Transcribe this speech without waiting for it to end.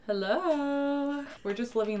Hello. We're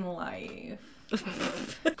just living life.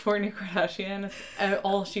 Kourtney Kardashian,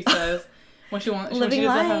 all she says when she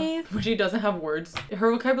doesn't have words,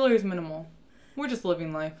 her vocabulary is minimal. We're just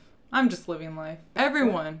living life. I'm just living life.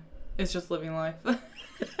 Everyone is just living life.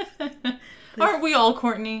 Aren't we all,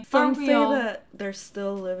 Kourtney? Some say that they're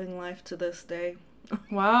still living life to this day.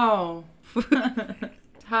 Wow.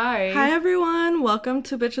 Hi. Hi, everyone. Welcome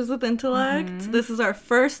to Bitches with Intellect. Mm-hmm. This is our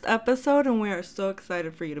first episode, and we are so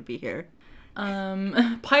excited for you to be here.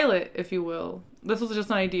 Pilot, if you will. This was just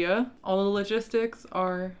an idea. All the logistics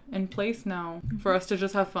are in place now for us to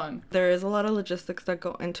just have fun. There is a lot of logistics that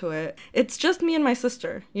go into it. It's just me and my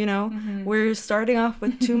sister, you know? Mm-hmm. We're starting off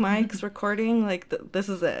with 2 mics recording. Like, this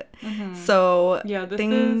is it. Mm-hmm. So, yeah,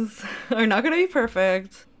 things are not going to be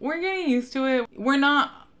perfect. We're getting used to it. We're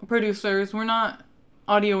not producers. We're not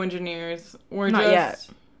audio engineers. Not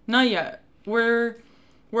yet. We're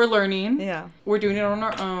learning. Yeah. We're doing it on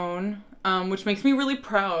our own, which makes me really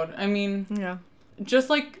proud. I mean, yeah. Just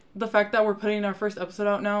like the fact that we're putting our first episode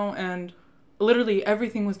out now, and literally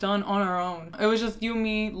everything was done on our own. It was just you,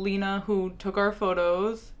 me, Lena, who took our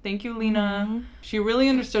photos. Thank you, Lena. Mm-hmm. She really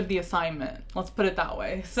understood the assignment. Let's put it that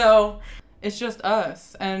way. So it's just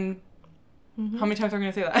us. And how many times are we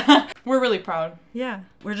going to say that? We're really proud. Yeah.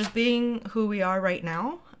 We're just being who we are right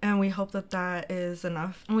now. And we hope that that is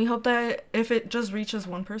enough. And we hope that if it just reaches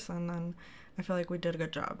one person, then I feel like we did a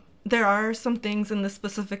good job. There are some things in this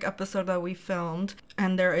specific episode that we filmed,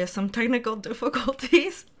 and there is some technical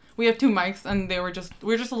difficulties. We have 2 mics, and we're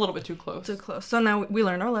just a little bit too close. So now we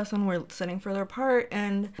learned our lesson. We're sitting further apart.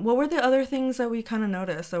 And what were the other things that we kind of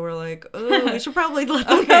noticed that we're like, oh, we should probably let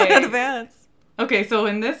them know in advance? Okay, so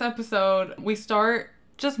in this episode, we start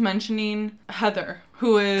just mentioning Heather,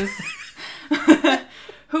 who is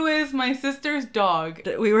my sister's dog.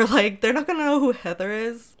 We were like, they're not going to know who Heather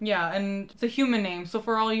is. Yeah, and it's a human name, so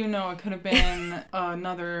for all you know, it could have been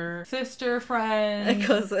another sister, friend, a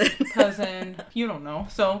cousin. You don't know,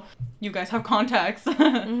 so you guys have context.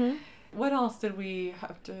 Mm-hmm. What else did we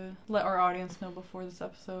have to let our audience know before this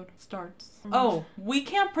episode starts? Mm-hmm. Oh, we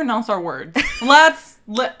can't pronounce our words.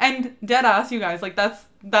 And dead ass, you guys, like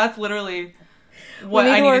that's literally what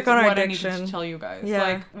I need to tell you guys. Yeah.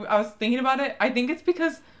 Like, I was thinking about it. I think it's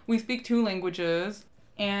because we speak 2 languages,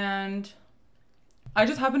 and I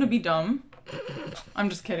just happen to be dumb. I'm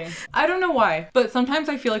just kidding. I don't know why, but sometimes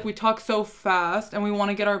I feel like we talk so fast and we want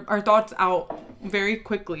to get our thoughts out very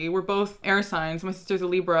quickly. We're both air signs. My sister's a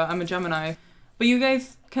Libra. I'm a Gemini. But you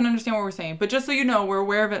guys can understand what we're saying. But just so you know, we're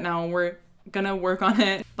aware of it now. We're gonna work on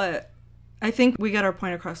it. But I think we get our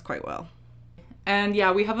point across quite well. And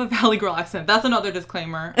yeah, we have a Valley Girl accent. That's another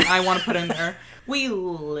disclaimer I want to put in there. We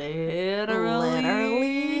literally...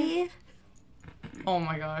 Oh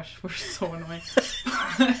my gosh, we're so annoying.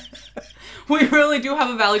 We really do have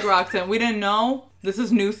a Valley Girl accent. We didn't know. This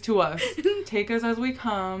is news to us. Take us as we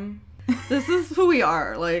come. This is who we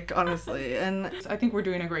are, like, honestly. And I think we're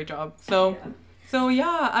doing a great job. So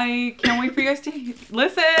yeah, I can't wait for you guys to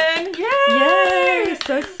listen. Yay!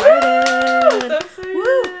 So excited. So excited.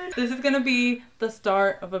 Woo! This is going to be the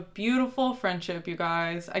start of a beautiful friendship, you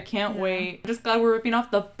guys. I can't wait. Just glad we're ripping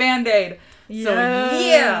off the Band-Aid. Yes. So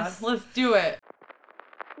yeah, let's do it.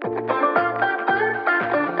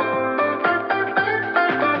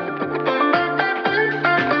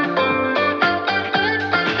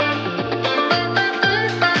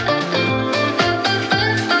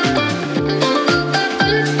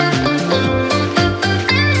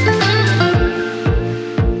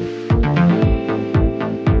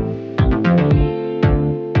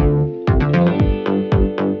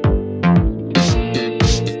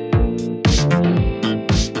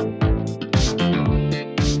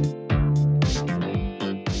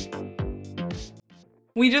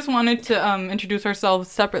 We just wanted to introduce ourselves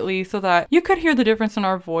separately so that you could hear the difference in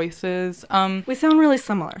our voices. We sound really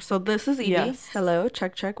similar. So this is Evie. Yes. Hello,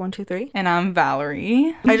 check, 1, 2, 3. And I'm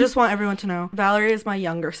Valerie. I just want everyone to know, Valerie is my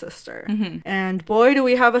younger sister. Mm-hmm. And boy, do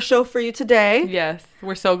we have a show for you today. Yes,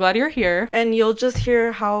 we're so glad you're here. And you'll just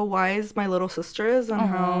hear how wise my little sister is and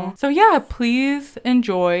how... So yeah, please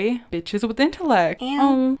enjoy Bitches with Intellect.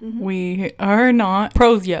 And we are not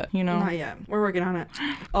pros yet, you know. Not yet. We're working on it.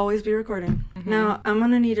 Always be recording. Mm-hmm. Now, I'm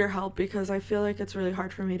gonna need your help because I feel like it's really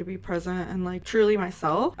hard for me to be present and like truly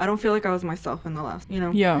myself. I don't feel like I was myself in the last, you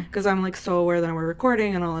know? Yeah. Because I'm like so aware that we're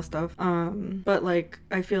recording and all that stuff. But like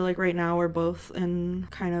I feel like right now we're both in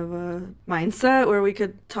kind of a mindset where we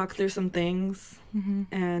could talk through some things.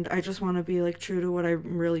 And I just want to be like true to what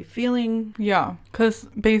I'm really feeling. Yeah, because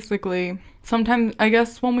basically sometimes I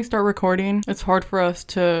guess when we start recording, it's hard for us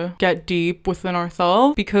to get deep within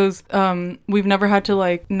ourselves because we've never had to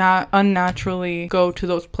like not unnaturally go to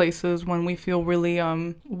those places when we feel really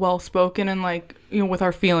well spoken and like, you know, with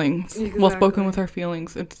our feelings. Well spoken with our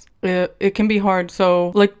feelings. It can be hard.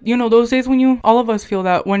 So like, you know, those days when all of us feel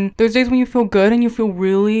that, when there's days when you feel good and you feel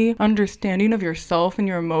really understanding of yourself and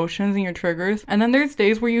your emotions and your triggers, and then there's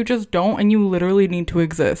days where you just don't and you literally need to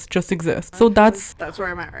just exist. So that's where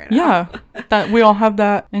I'm at right now. Yeah, that we all have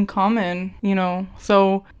that in common, you know.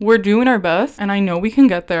 So we're doing our best and I know we can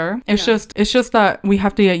get there. It's just that we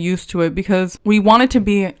have to get used to it because we want it to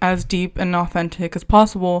be as deep and authentic as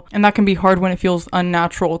possible, and that can be hard when it feels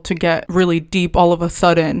unnatural to get really deep all of a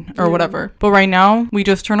sudden or whatever. But right now we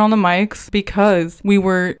just turn on the mics because we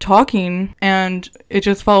were talking and it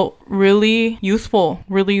just felt really useful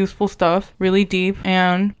stuff, really deep,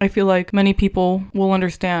 and I feel like many people will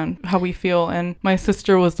understand how we feel. And my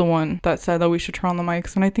sister was the one that said that we should turn on the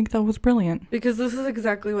mics, and I think that was brilliant because this is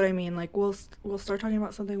exactly what I mean. Like we'll start talking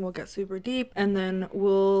about something, we'll get super deep, and then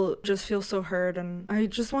we'll just feel so heard, and I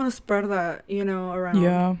just want to spread that, you know, around.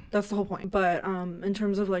 Yeah, that's the whole point. But in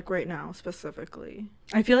terms of like right now specifically,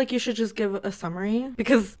 I feel like you should just give a summary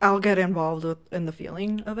because I'll get involved in the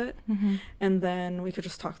feeling of it, and then we could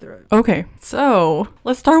just talk through it. Okay, so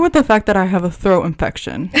let's start with the fact that I have a throat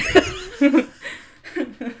infection.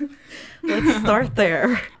 Let's start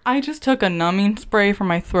there. I just took a numbing spray for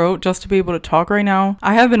my throat just to be able to talk right now.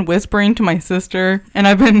 I have been whispering to my sister, and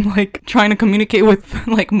I've been like trying to communicate with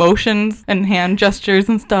like motions and hand gestures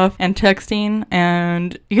and stuff and texting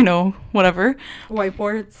and, you know, whatever.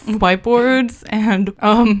 Whiteboards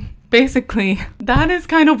and basically that is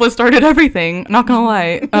kind of what started everything, not gonna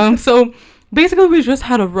lie. So basically, we just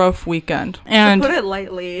had a rough weekend. And to put it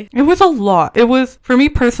lightly, it was a lot. It was, for me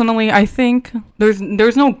personally, I think there's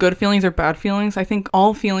no good feelings or bad feelings. I think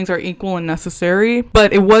all feelings are equal and necessary,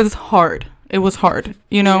 but it was hard.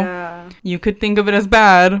 You know? Yeah. You could think of it as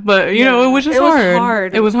bad, but, you know, it was just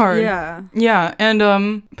hard. It was hard. Yeah. Yeah. And,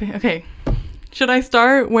 okay. Should I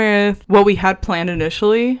start with what we had planned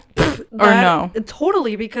initially? Or no?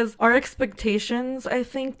 Totally, because our expectations, I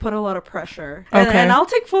think, put a lot of pressure. Okay. And I'll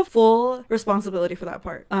take full responsibility for that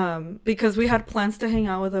part. Because we had plans to hang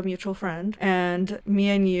out with a mutual friend, and me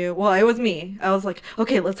and you, well, it was me. I was like,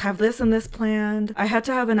 okay, let's have this and this planned. I had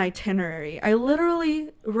to have an itinerary. I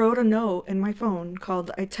literally wrote a note in my phone called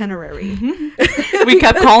itinerary. We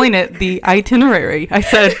kept calling it the itinerary. I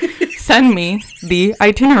said, send me the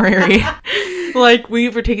itinerary. Like, we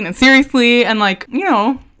were taking it seriously, and like, you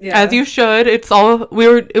know, as you should. It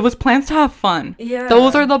was plans to have fun. Yeah.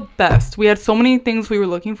 Those are the best. We had so many things we were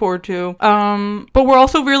looking forward to. But we're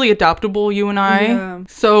also really adaptable, you and I. Yeah.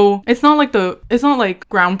 So it's not like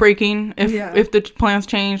groundbreaking if the plans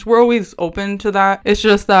change. We're always open to that. It's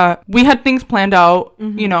just that we had things planned out,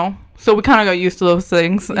 you know, so we kind of got used to those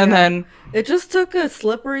things. Yeah. And then it just took a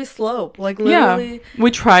slippery slope. Like, literally. Yeah. We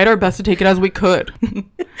tried our best to take it as we could.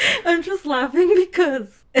 I'm just laughing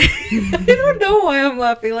because I don't know why I'm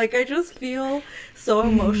laughing. Like, I just feel so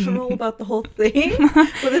emotional about the whole thing,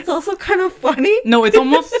 but it's also kind of funny. No, it's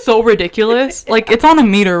almost so ridiculous. Like, it's on a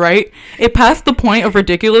meter, right? It passed the point of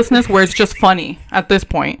ridiculousness where it's just funny at this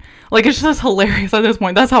point. Like, it's just hilarious at this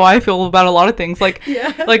point. That's how I feel about a lot of things. Like,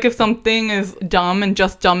 like if something is dumb and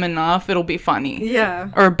just dumb enough, it'll be funny. Yeah.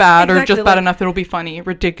 Or bad, or just bad enough, it'll be funny.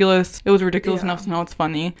 Ridiculous. It was ridiculous enough, so now it's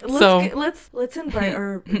funny. Let's invite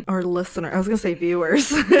our listener. I was gonna say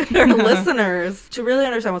viewers, our listeners, to really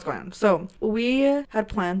understand what's going on. So we had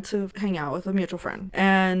planned to hang out with a mutual friend,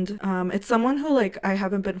 and it's someone who like I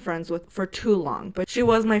haven't been friends with for too long, but she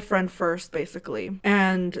was my friend first, basically.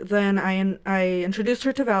 And then I introduced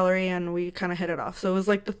her to Valerie, and we kind of hit it off. So it was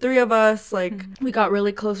like the three of us, like we got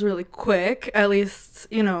really close really quick. At least,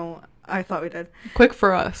 you know, I thought we did. Quick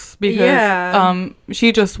for us because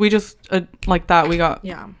we just like that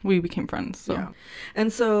we became friends. So. Yeah.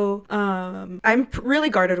 And so I'm really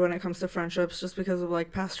guarded when it comes to friendships just because of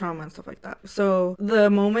like past trauma and stuff like that. So the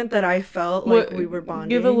moment that I felt like we were bonding.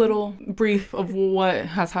 Give a little brief of what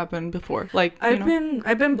has happened before. Like I've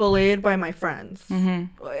been bullied by my friends.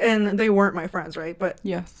 Mm-hmm. And they weren't my friends, right? But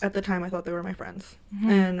yes, at the time I thought they were my friends. Mm-hmm.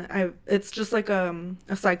 And it's just like a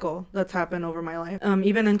cycle that's happened over my life,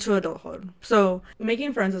 even into adulthood. So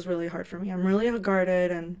making friends is really hard for me. I'm really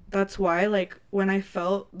guarded, and that's why like when I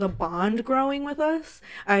felt the bond growing with us,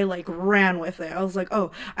 I like ran with it. I was like, oh,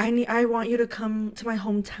 I want you to come to my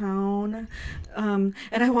hometown, and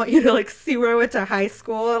I want you to like see where I went to high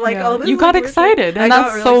school. Like all this. You got excited, and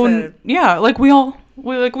that's so excited. Yeah. Like we all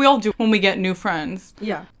we all do when we get new friends.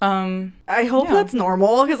 Yeah. I hope that's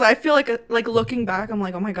normal, because I feel like looking back, I'm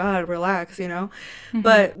like, oh my God, relax, you know?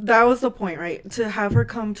 But that was the point, right? To have her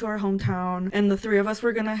come to our hometown, and the three of us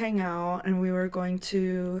were going to hang out, and we were going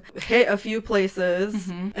to hit a few places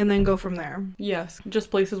and then go from there. Yes.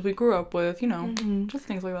 Just places we grew up with, you know, just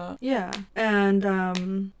things like that. Yeah.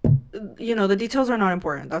 And, you know, the details are not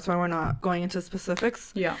important. That's why we're not going into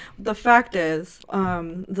specifics. Yeah. The fact is,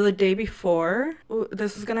 the day before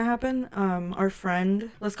this was going to happen, our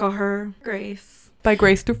friend, let's call her Grace. By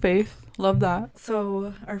grace through faith. Love that.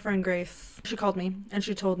 So our friend Grace, she called me and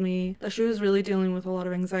she told me that she was really dealing with a lot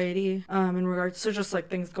of anxiety in regards to just like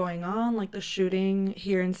things going on, like the shooting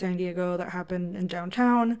here in San Diego that happened in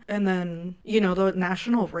downtown, and then, you know, the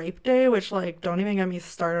National Rape Day, which, like, don't even get me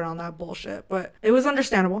started on that bullshit. But it was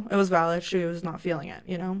understandable, it was valid, she was not feeling it,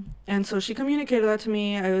 you know? And so she communicated that to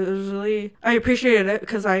me. I appreciated it,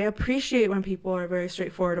 because I appreciate when people are very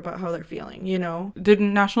straightforward about how they're feeling, you know? Did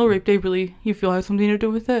National Rape Day really, you feel, have something to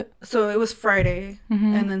do with it? So it was Friday,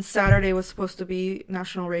 and then Saturday was supposed to be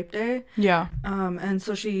National Rape Day. Yeah. And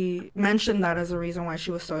so she mentioned that as a reason why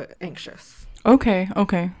she was so anxious. Okay.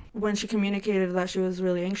 When she communicated that she was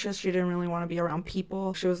really anxious, she didn't really want to be around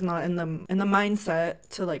people. She was not in the mindset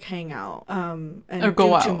to like hang out and or go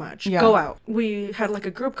do out. Too much. Yeah. Go out. We had like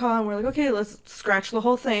a group call and we're like, okay, let's scratch the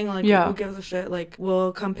whole thing. Like, who gives a shit? Like,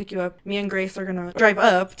 we'll come pick you up. Me and Grace are gonna drive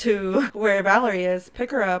up to where Valerie is,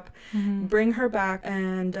 pick her up, bring her back,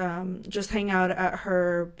 and just hang out at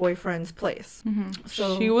her boyfriend's place.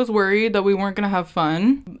 So she was worried that we weren't gonna have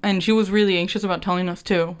fun, and she was really anxious about telling us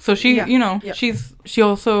too. So she, you know, she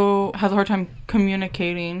also has a hard time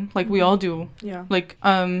communicating, like we all do. Yeah. Like,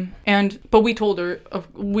 but we told her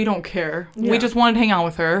we don't care. Yeah. We just wanted to hang out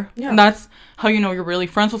with her. Yeah. And that's how you know you're really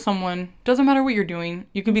friends with someone. Doesn't matter what you're doing.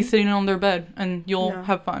 You can be sitting on their bed and you'll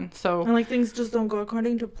have fun. So. And like things just don't go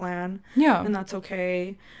according to plan. Yeah. And that's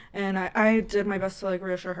okay. And I did my best to like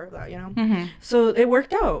reassure her of that, you know? So it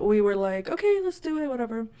worked out. We were like, okay, let's do it,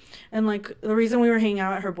 whatever. And like the reason we were hanging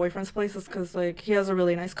out at her boyfriend's place is because like he has a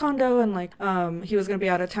really nice condo, and like he was gonna be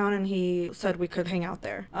out of town and he said we could hang out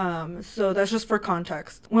there. So that's just for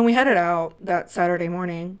context. When we headed out that Saturday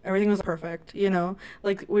morning, everything was perfect, you know?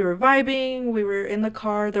 Like we were vibing, we were in the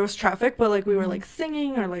car, there was traffic, but like we were like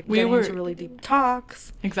singing or like getting into really deep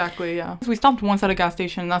talks. Exactly, yeah. So we stopped once at a gas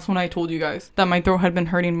station, and that's when I told you guys that my throat had been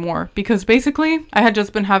hurting more, because basically I had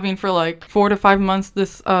just been having for like 4 to 5 months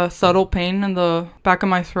this subtle pain in the back of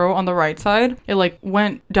my throat on the right side. It like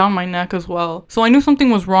went down my neck as well, so I knew something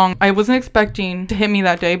was wrong. I wasn't expecting to hit me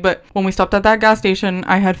that day, but when we stopped at that gas station,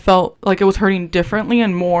 I had felt like it was hurting differently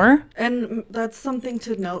and more. And that's something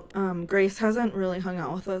to note. Grace hasn't really hung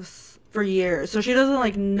out with us for years, so she doesn't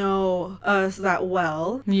like know us that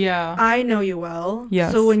well. Yeah. I know you well.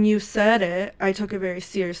 Yes. So when you said it, I took it very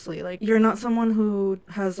seriously. Like, you're not someone who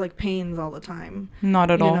has like pains all the time.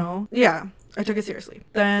 Not at all. You know? Yeah. I took it seriously.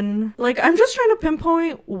 Then, like, I'm just trying to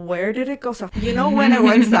pinpoint where did it go south. You know when it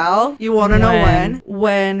went south? You want to know when?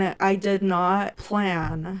 When I did not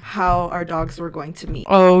plan how our dogs were going to meet.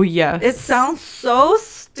 Oh, yes. It sounds so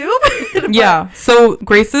stupid. Yeah. So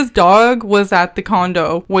Grace's dog was at the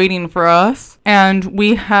condo waiting for us, and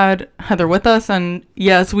we had Heather with us, and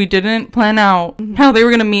yes, we didn't plan out how they were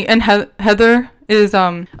going to meet. And Heather is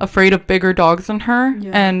afraid of bigger dogs than her,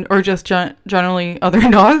 and or just generally other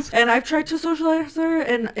dogs. And I've tried to socialize her,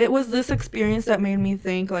 and it was this experience that made me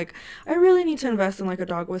think like I really need to invest in like a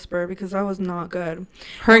dog whisperer, because that was not good.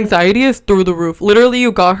 Her anxiety is through the roof. Literally,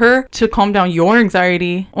 you got her to calm down your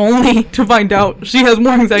anxiety, only to find out she has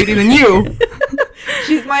more anxiety than you.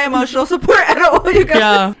 She's my emotional support animal, you guys.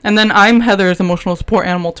 Yeah, and then I'm Heather's emotional support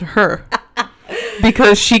animal to her.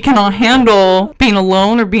 Because she cannot handle being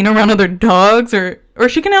alone or being around other dogs, or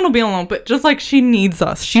she can handle being alone, but just like she needs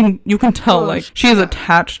us. You can tell like she is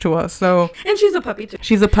attached to us. So, and she's a puppy too.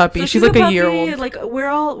 She's a puppy. So she's like a year old. Like we're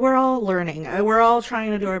all learning. We're all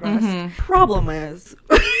trying to do our best. Problem is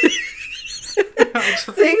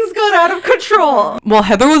things got out of control. Well,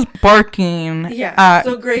 Heather was barking at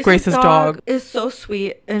so Grace's dog is so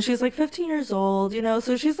sweet, and she's like 15 years old, you know,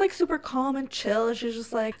 so she's like super calm and chill, and she's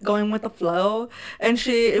just like going with the flow, and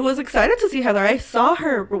she was excited to see Heather. I saw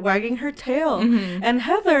her wagging her tail, and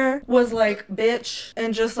Heather was like bitch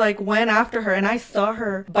and just like went after her, and I saw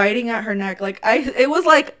her biting at her neck. Like it was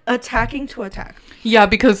like attacking to attack. Yeah,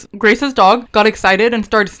 because Grace's dog got excited and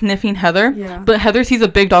started sniffing Heather, but Heather sees a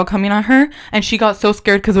big dog coming at her, and she got so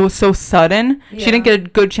scared because it was so sudden. She didn't get a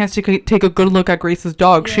good chance to take a good look at Grace's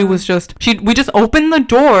dog. She was just we just opened the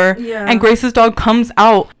door and Grace's dog comes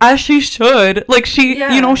out as she should. Like she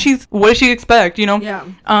you know, she's, what does she expect, you know?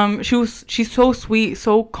 She's so sweet,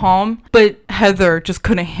 so calm, but Heather just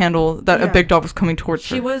couldn't handle that a big dog was coming towards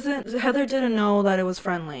her. Heather didn't know that it was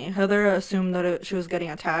friendly. Heather assumed that she was getting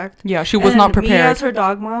attacked. Yeah, she was not prepared. Me as her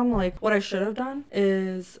dog mom, like, what I should have done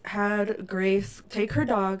is had Grace take her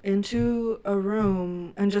dog into a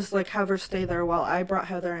room and just like have her stay there while I brought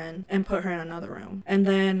Heather in and put her in another room. And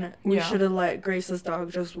then we should have let Grace's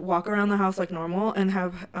dog just walk around the house like normal and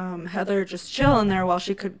have Heather just chill in there while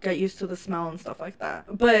she could get used to the smell and stuff like that.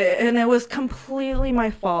 And it was completely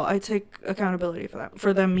my fault. I take accountability for that,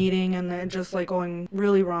 for them meeting and it just like going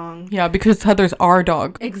really wrong. Yeah, because Heather's our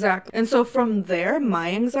dog. Exactly. And so from there,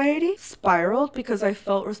 my anxiety spiraled because I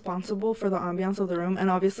felt responsible for the ambiance of the room. And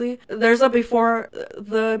obviously there's a before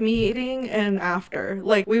the meeting and after.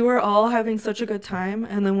 Like, we were all having such a good time,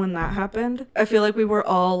 and then when that happened, I feel like we were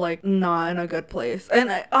all like not in a good place.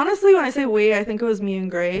 And honestly, when I say we, I think it was me and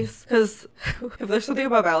Grace, because if there's something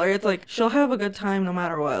about Valerie, it's like she'll have a good time no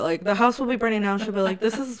matter what. Like, the house will be burning down, she'll be like,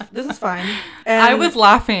 this is fine. And I was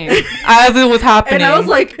laughing as it was happening, and I was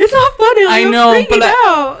like, it's not funny, like, I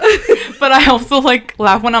know, but I also like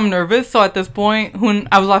laugh when I'm nervous. So at this point, when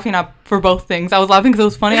I was laughing at for both things. I was laughing because it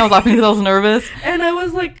was funny. I was laughing because I was nervous. And I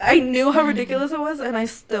was like, I knew how ridiculous it was, and I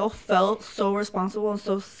still felt so responsible and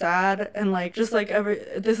so sad, and like, just like,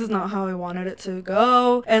 this is not how I wanted it to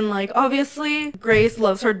go. And like, obviously Grace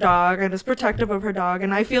loves her dog and is protective of her dog,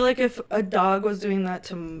 and I feel like if a dog was doing that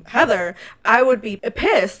to Heather, I would be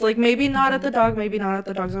pissed. Like, maybe not at the dog, maybe not at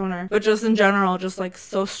the dog's owner, but just in general, just like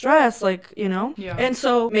so stressed, like, you know? Yeah. And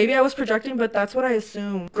so maybe I was projecting, but that's what I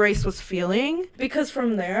assume Grace was feeling, because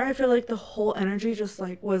from there I feel like the whole energy just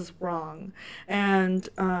like was wrong. And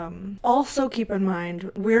also keep in mind,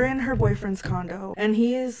 we're in her boyfriend's condo, and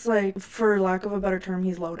he's like, for lack of a better term,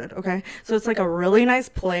 he's loaded. Okay, so it's like a really nice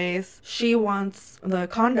place. She wants the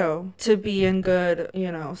condo to be in good,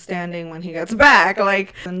 you know, standing when he gets back,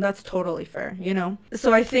 like, and that's totally fair, you know?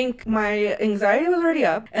 So I think my anxiety was already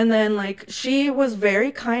up, and then like, she was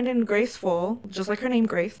very kind and graceful, just like her name,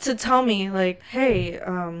 Grace, to tell me like, hey,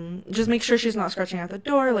 just make sure she's not scratching at the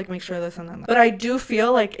door, like, make sure this and that. But I do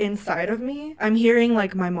feel like inside of me, I'm hearing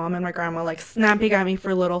like my mom and my grandma like snapping at me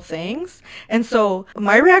for little things. And so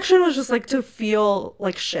my reaction was just like to feel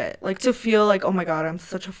like shit, like to feel like, oh my god, I'm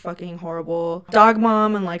such a fucking horrible dog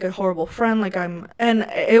mom and like a horrible friend. Like, and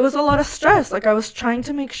it was a lot of stress. Like, I was trying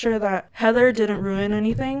to make sure that Heather didn't ruin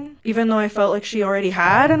anything, even though I felt like she already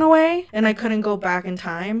had in a way, and I couldn't go back in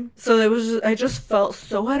time. So it was I just felt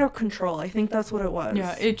so out of control. I think that's what it was.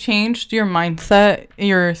 Yeah, it changed your mindset,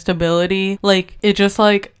 your stability. Like, it just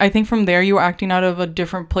like, I think from there you were acting out of a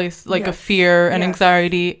different place, like a fear and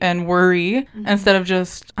anxiety and worry, instead of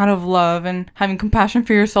just out of love and having compassion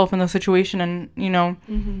for yourself in the situation. And you know,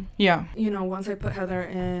 you know, once I put Heather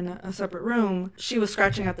in a separate room, she was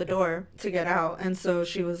scratching at the door to get out, and so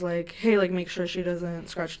she was like, hey, like, make sure she doesn't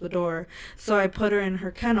scratch the door. So I put her in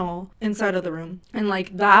her kennel inside of the room, and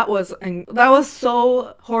like, that was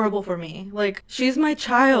so horrible for me. Like, she's my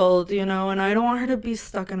child, you know, and I don't want her to be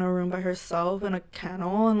stuck in a room by herself in a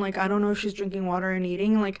kennel, and like, I don't know if she's drinking water and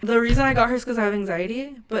eating. Like, the reason I got her is because I have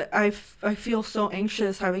anxiety, but I feel so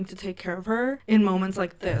anxious having to take care of her in moments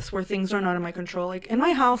like this where things are not in my control. Like, in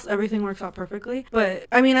my house everything works out perfectly, but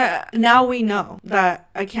I mean, now we know that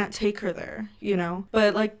I can't take her there, you know.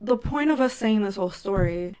 But like, the point of us saying this whole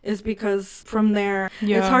story is because from there,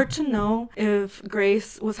 it's hard to know if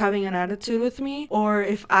Grace was having an attitude with me or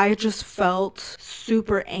if I just felt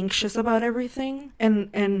super anxious about everything,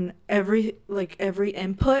 and every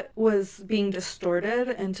input was being distorted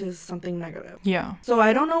into something negative. Yeah. So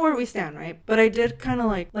I don't know where we stand, right? But I did kind of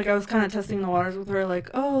like I was kind of testing the waters with her, like,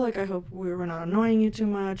 oh, like, I hope we were not annoying you too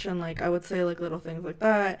much, and like, I would say like little things like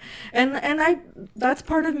that, and that's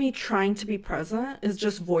part of me trying to be present, is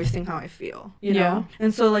just voicing how I feel, you know.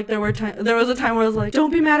 And so like, there was a time where I was like,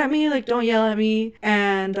 don't be mad at me, like, don't yell at me,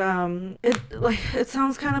 and it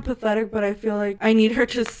sounds kind of pathetic, but I feel like I need her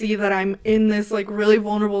to see that I'm in this like really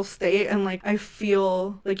vulnerable state, and like, I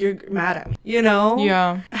feel like you're mad at me, you know.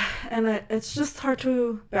 Yeah. And it's just hard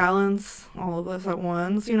to balance all of this at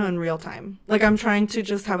once, you know, in real time. Like, I'm trying to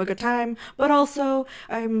just have a good time, but also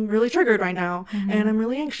I'm really triggered right now, and I'm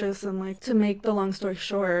really anxious, and like, to make the long story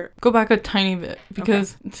short, go back a tiny bit,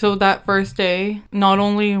 because so that first day, not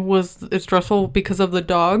only was it stressful because of the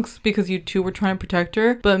dogs, because you two were trying to protect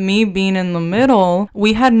her, but me being in the middle,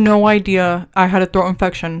 we had no idea I had a throat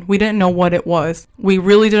infection. We didn't know what it was. We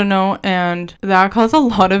really didn't know, and that caused a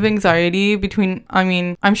lot of anxiety between, I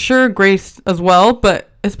mean, I'm sure for Grace as well, but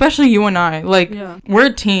especially you and I, like, we're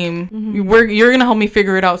a team. You're gonna help me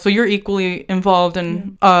figure it out, so you're equally involved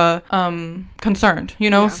and concerned,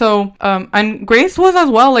 you know. So and Grace was as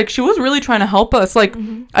well. Like, she was really trying to help us. Like,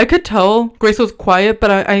 I could tell Grace was quiet,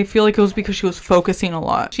 but I feel like it was because she was focusing a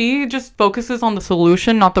lot. She just focuses on the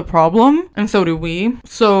solution, not the problem, and so do we.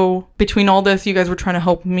 So between all this, you guys were trying to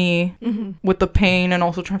help me with the pain and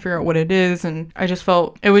also trying to figure out what it is, and I just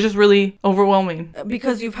felt it was just really overwhelming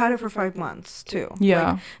because you've had it for 5 months too.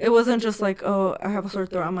 Like, it wasn't just like, oh, I have a sore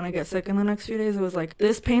throat, I'm gonna get sick in the next few days. It was like,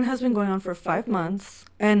 this pain has been going on for 5 months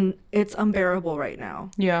and it's unbearable right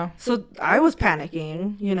now. So I was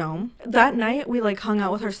panicking, you know. That night we like hung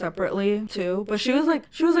out with her separately too, but she was like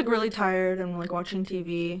really tired and like watching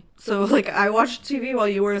TV. So like I watched TV while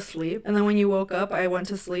you were asleep, and then when you woke up I went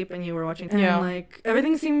to sleep and you were watching, and like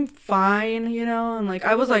everything seemed fine, you know, and like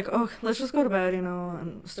I was like, oh, let's just go to bed, you know,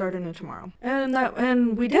 and start anew tomorrow.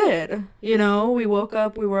 And we did, you know. We woke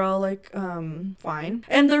up, we were all like fine.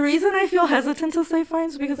 And the reason I feel hesitant to say fine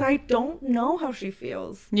is because I don't know how she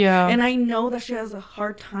feels. And I know that she has a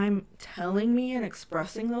hard time telling me and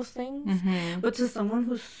expressing those things. But to someone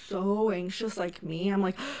who's so anxious like me, I'm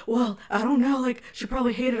like, well, I don't know, like she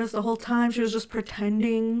probably hated us the whole time. She was just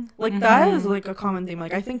pretending. Like that is like a common theme.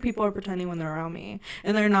 Like I think people are pretending when they're around me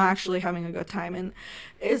and they're not actually having a good time, and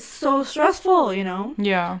it's so stressful, you know.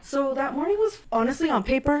 So that morning was, honestly, on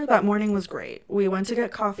paper, that morning was great. We went to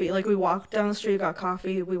get coffee. Like we walked down the street, got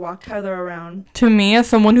coffee, we walked Heather around. To me, as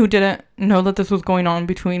someone who didn't know that this was going on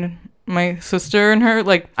between my sister and her,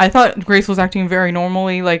 like I thought Grace was acting very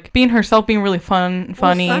normally, like being herself, being really funny.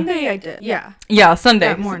 Sunday I did. Sunday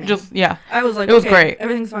that morning. Just I was like, it was great,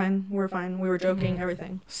 everything's fine, we're fine, we were joking,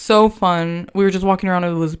 everything so fun. We were just walking around,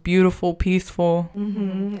 it was beautiful, peaceful.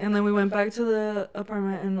 And then we went back to the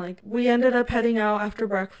apartment and like we ended up heading out after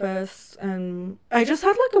breakfast, and I just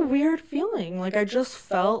had like a weird feeling. Like I just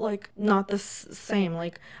felt like not the same.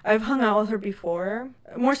 Like I've hung out with her before,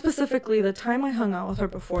 more specifically the time I hung out with her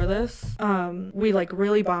before this, we like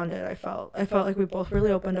really bonded. I felt like we both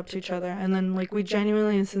really opened up to each other, and then like we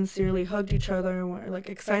genuinely and sincerely hugged each other and were like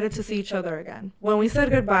excited to see each other again. When we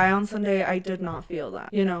said goodbye on Sunday, I did not feel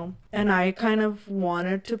that, you know, and I kind of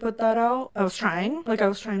wanted to put that out. I was trying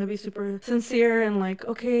to be super sincere and like,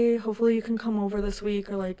 okay, hopefully you can come over this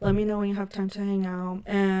week, or like let me know when you have time to hang out.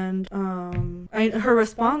 And her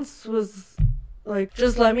response was like,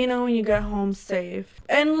 just let me know when you get home safe.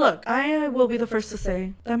 And look, I will be the first to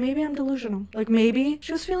say that maybe I'm delusional. Like maybe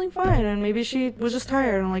she was feeling fine and maybe she was just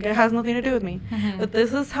tired and like it has nothing to do with me. But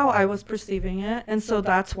this is how I was perceiving it. And so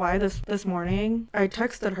that's why this morning I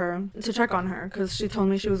texted her to check on her, because she told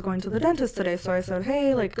me she was going to the dentist today. So I said,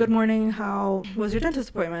 hey, like, good morning, how was your dentist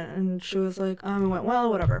appointment? And she was like, it went well,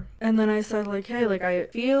 whatever. And then I said like, hey, like I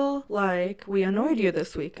feel like we annoyed you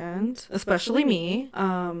this weekend, especially me.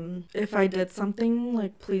 If I did something,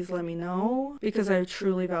 like please let me know, because I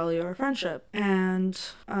truly value our friendship. And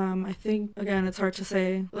I think, again, it's hard to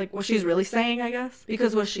say like what she's really saying, I guess,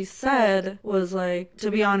 because what she said was like, to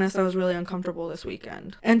be honest, I was really uncomfortable this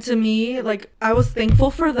weekend. And to me, like, I was thankful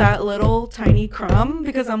for that little tiny crumb,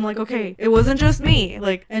 because I'm like, okay, it wasn't just me,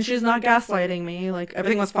 like, and she's not gaslighting me, like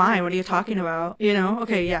everything was fine, what are you talking about, you know?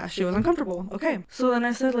 Okay, yeah, she was uncomfortable, okay. So then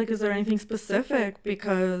I said like, is there anything specific,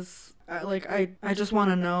 because I just want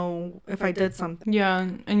to know if I did something. Yeah,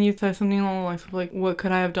 and you said something along the lines of like, what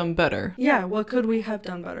could I have done better? Yeah, what could we have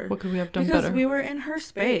done better? Because we were in her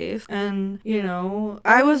space, and, you know,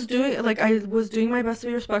 I was doing my best to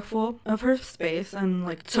be respectful of her space and,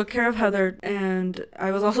 like, took care of Heather, and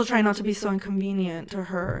I was also trying not to be so inconvenient to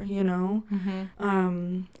her, you know?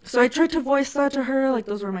 So I tried to voice that to her, like,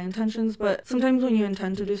 those were my intentions, but sometimes when you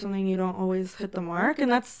intend to do something, you don't always hit the mark,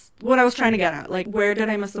 and that's what I was trying to get at. Like, where did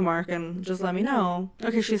I miss the mark? And just let me know.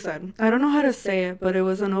 Okay, she said, I don't know how to say it, but it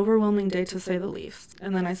was an overwhelming day to say the least.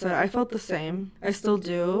 And then I said, I felt the same. I still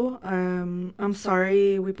do. I'm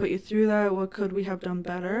sorry we put you through that. What could we have done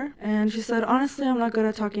better? And she said, honestly, I'm not good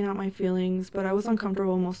at talking out my feelings, but I was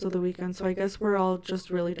uncomfortable most of the weekend, so I guess we're all just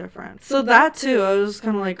really different. So that too, I was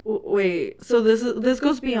kind of like, wait, so this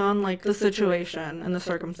goes beyond like the situation and the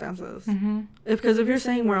circumstances. Because if you're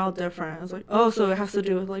saying we're all different, it's like, oh, so it has to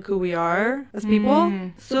do with like who we are as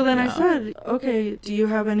people. So then I said, okay, do you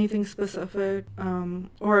have anything specific,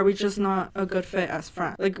 or are we just not a good fit as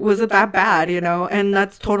friends? Like, was it that bad, you know? And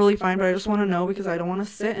that's totally fine, but I just want to know, because I don't want to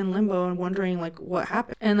sit in limbo and wondering like what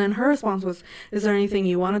happened. And then her response was, is there anything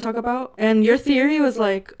you want to talk about? And your theory was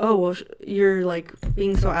like, oh, well, you're like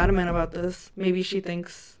being so adamant about this, maybe she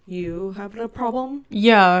thinks you have a problem.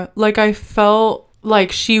 Yeah, like I felt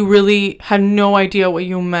like she really had no idea what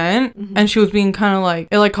you meant, and she was being kind of like,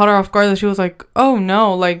 it like caught her off guard that she was like, oh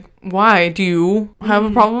no, like why? Do you have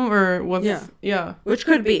a problem or what's... Yeah. Which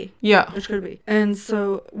could be. Yeah. Which could be. And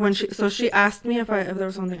so when she asked me if there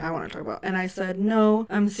was something I want to talk about. And I said, no,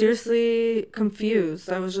 I'm seriously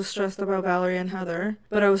confused. I was just stressed about Valerie and Heather.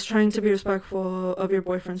 But I was trying to be respectful of your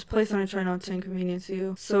boyfriend's place and I try not to inconvenience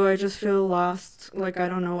you. So I just feel lost, like I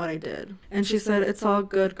don't know what I did. And she said, it's all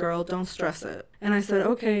good, girl. Don't stress it. And I said,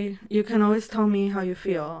 okay, you can always tell me how you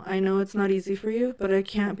feel. I know it's not easy for you, but I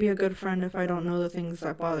can't be a good friend if I don't know the things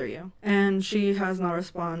that bother you. And she has not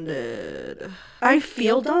responded. I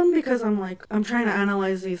feel dumb because I'm trying to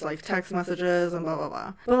analyze these like text messages and blah, blah,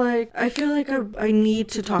 blah. But like, I feel like I need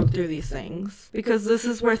to talk through these things because this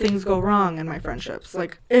is where things go wrong in my friendships.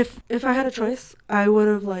 Like if I had a choice, I would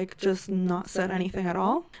have like just not said anything at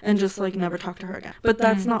all and just like never talked to her again. But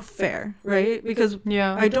that's not fair, right? Because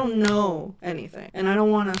I don't know anything. And I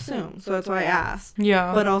don't want to assume, so that's why I asked.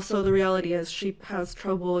 Yeah. But also the reality is she has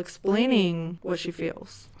trouble explaining what she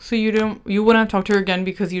feels. So you wouldn't have talked to her again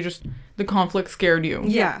because the conflict scared you.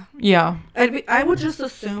 Yeah. Yeah. I would just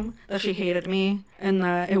assume that she hated me and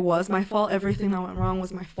that it was my fault. Everything that went wrong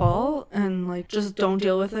was my fault. And like, just don't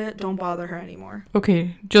deal with it. Don't bother her anymore.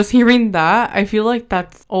 Okay. Just hearing that, I feel like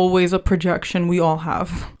that's always a projection we all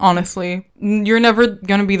have, honestly. You're never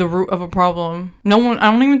going to be the root of a problem. I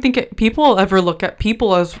don't even think people ever look at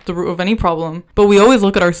people as the root of any problem. But we always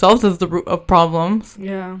look at ourselves as the root of problems.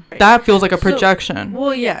 Yeah. That feels like a projection.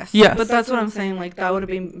 Well, yes. Yes. But that's what I'm saying. Like, that would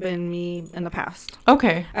have been me in the past.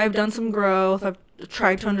 Okay. I've done some growth. I've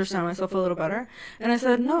tried to understand myself a little better. And I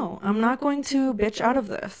said, no, I'm not going to bitch out of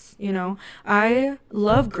this. You know, I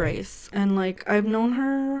love Grace. And like, I've known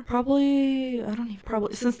her probably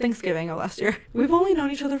since Thanksgiving of last year. We've only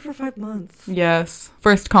known each other for 5 months. Yes.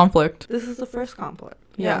 First conflict. This is the first conflict.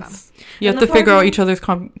 Yes. Yeah. You have to figure out each other's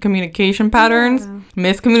communication patterns,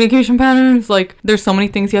 miscommunication patterns. Like, there's so many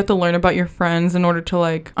things you have to learn about your friends in order to,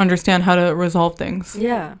 like, understand how to resolve things.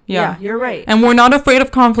 Yeah. Yeah, you're right. And we're not afraid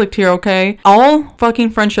of conflict here, okay? All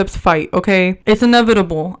fucking friendships fight, okay? It's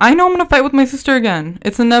inevitable. I know I'm gonna fight with my sister again.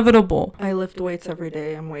 It's inevitable. I lift weights every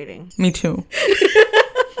day. I'm waiting. Me too.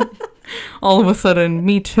 All of a sudden,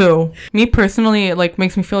 me too. Me personally, it like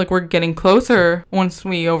makes me feel like we're getting closer once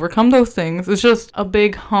we overcome those things. It's just a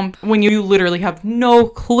big hump when you literally have no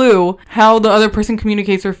clue how the other person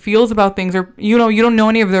communicates or feels about things, or you don't know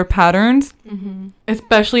any of their patterns. Mm-hmm.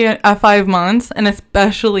 Especially at 5 months, and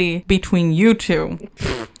especially between you two.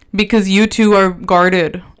 Because you two are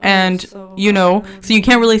guarded and, so you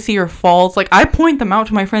can't really see your faults. Like, I point them out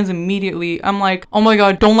to my friends immediately. I'm like, oh my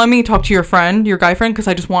God, don't let me talk to your guy friend, because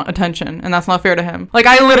I just want attention. And that's not fair to him. Like,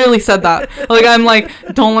 I literally said that. Like, I'm like,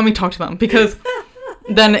 don't let me talk to them, because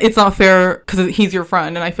then it's not fair because he's your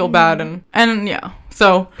friend and I feel bad. And yeah.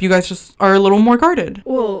 So you guys just are a little more guarded.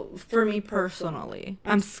 Well, for me personally,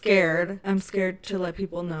 I'm scared. I'm scared to let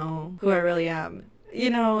people know who I really am.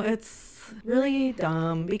 It's really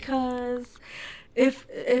dumb because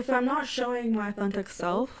if I'm not showing my authentic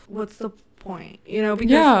self, what's the point?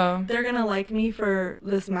 Because they're gonna like me for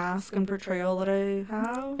this mask and portrayal that I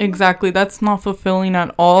have. Exactly. That's not fulfilling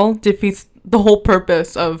at all. Defeats the whole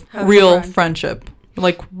purpose of real friendship.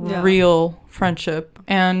 Like real friendship.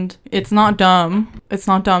 And it's not dumb. It's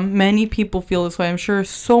not dumb. Many people feel this way. I'm sure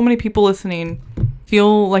so many people listening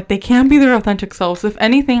feel like they can't be their authentic selves. If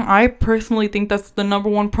anything, I personally think that's the number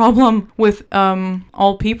one problem with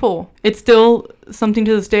all people. It's still something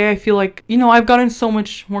to this day. I feel like, I've gotten so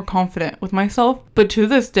much more confident with myself. But to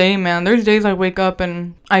this day, man, there's days I wake up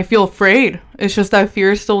and I feel afraid. It's just that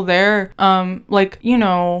fear is still there.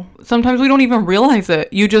 Sometimes we don't even realize it.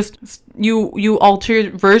 You alter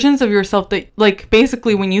versions of yourself that, like,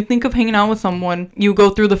 basically when you think of hanging out with someone, you go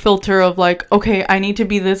through the filter of like, okay, I need to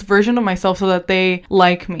be this version of myself so that they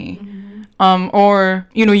like me. Mm-hmm. Or,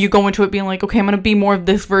 you go into it being like, okay, I'm going to be more of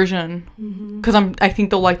this version because I think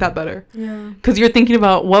they'll like that better. Yeah. Because you're thinking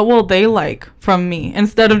about what will they like from me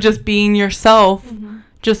instead of just being yourself,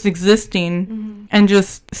 just existing and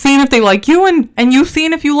just seeing if they like you and you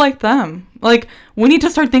seeing if you like them. Like, we need to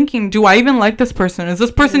start thinking, do I even like this person? Is this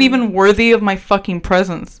person even worthy of my fucking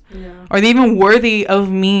presence? Yeah. Are they even worthy of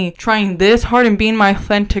me trying this hard and being my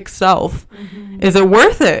authentic self? Is it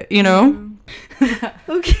worth it,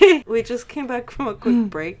 Okay. We just came back from a quick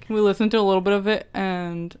break. We listened to a little bit of it,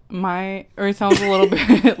 and it sounds a little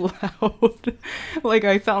bit loud. Like,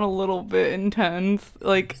 I sound a little bit intense.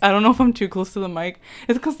 Like, I don't know if I'm too close to the mic.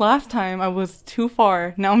 It's because last time I was too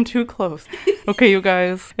far. Now I'm too close. Okay, you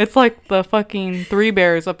guys. It's like the fucking Three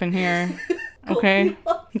Bears up in here. Okay?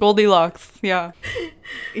 Goldilocks. Yeah.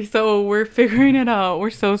 So we're figuring it out. We're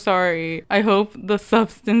so sorry. I hope the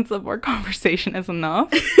substance of our conversation is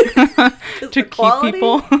enough to keep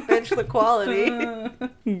people. Bench the quality.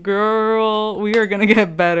 Girl, we are gonna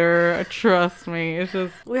get better. Trust me. It's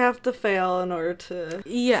just we have to fail in order to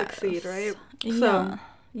succeed, right? So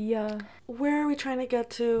yeah. Where are we trying to get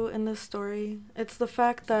to in this story? It's the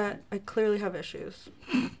fact that I clearly have issues.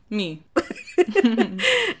 Me.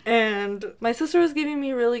 And my sister was giving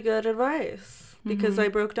me really good advice because I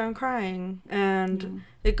broke down crying, and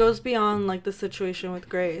it goes beyond like the situation with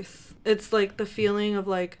Grace. It's like the feeling of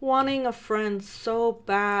like wanting a friend so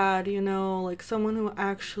bad, you know, like someone who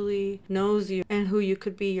actually knows you and who you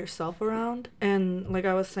could be yourself around. And like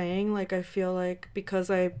I was saying, like I feel like because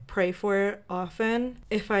I pray for it often,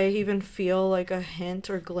 if I even feel like a hint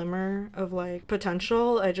or glimmer of like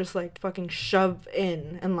potential, I just like fucking shove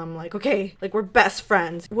in, and I'm like, okay, like we're best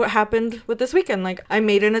friends. What happened with this weekend? Like I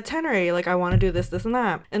made an itinerary, like I want to do this, and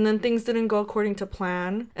that, and then things didn't go according to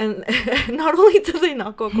plan. And not only did they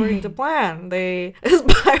not go according to plan, they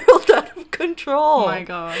spiraled out of control. Oh my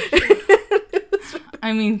gosh.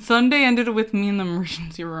 I mean, Sunday ended with me in the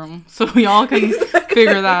emergency room, so y'all can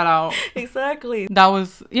figure that out. Exactly.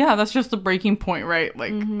 That's just the breaking point, right?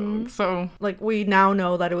 Like, so. Like, we now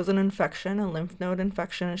know that it was an infection, a lymph node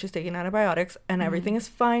infection, and she's taking antibiotics, and everything is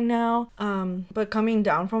fine now. But coming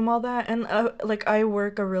down from all that, and like, I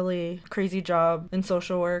work a really crazy job in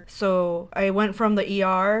social work, so I went from the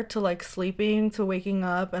ER to like sleeping to waking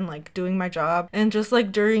up and like doing my job, and just like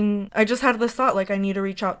I just had this thought, like, I need to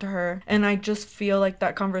reach out to her, and I just feel like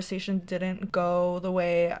that conversation didn't go the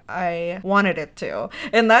way I wanted it to.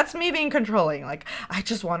 And that's me being controlling. Like, I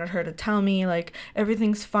just wanted her to tell me, like,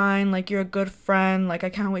 everything's fine, like, you're a good friend, like, I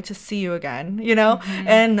can't wait to see you again, you know?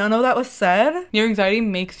 And none of that was said. Your anxiety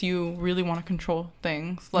makes you really want to control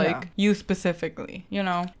things, like, you specifically, you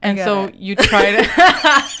know? And so you try to...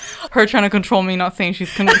 her trying to control me, not saying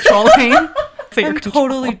she's controlling. I'm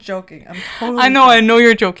totally joking. I know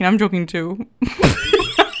you're joking. I'm joking too.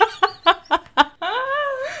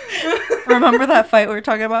 Remember that fight we were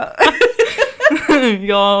talking about?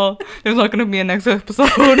 Y'all, there's not gonna be a next episode.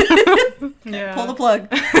 Yeah. Pull the plug.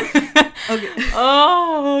 Okay.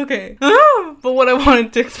 Oh, okay. But what I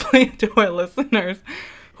wanted to explain to our listeners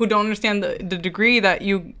who don't understand the degree that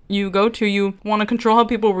you go to, you want to control how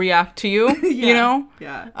people react to you, you know?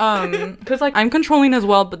 Yeah. Because, like, I'm controlling as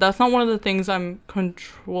well, but that's not one of the things I'm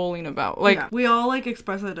controlling about. Like, we all, like,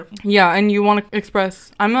 express it differently. Yeah, and you want to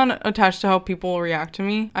express... I'm not attached to how people react to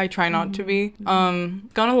me. I try not to be. It's gone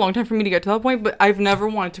a long time for me to get to that point, but I've never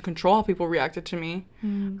wanted to control how people reacted to me.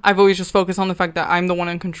 I've always just focused on the fact that I'm the one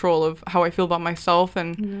in control of how I feel about myself,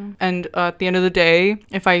 and at the end of the day,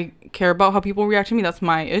 if I care about how people react to me, that's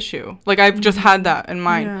my issue. Like, I've just had that in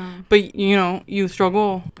mind, but you know, you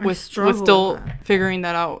struggle with still figuring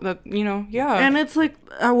that out, that, you know. And it's like,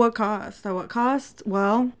 at what cost?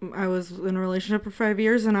 Well, I was in a relationship for 5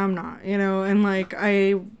 years and I'm not, you know, and like,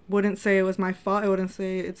 I wouldn't say it was my fault, I wouldn't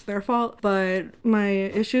say it's their fault, but my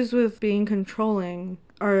issues with being controlling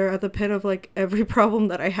are at the pit of like every problem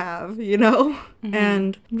that I have, you know?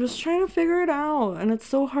 And I'm just trying to figure it out, and it's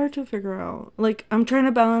so hard to figure out. Like, I'm trying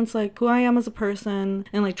to balance like who I am as a person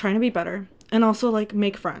and like trying to be better, and also like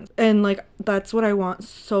make friends, and like that's what I want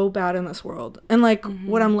so bad in this world. And like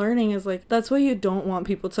what I'm learning is like that's what you don't want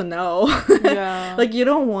people to know. Like, you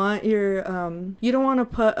don't want your you don't want to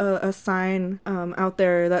put a sign out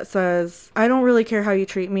there that says, I don't really care how you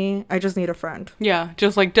treat me, I just need a friend.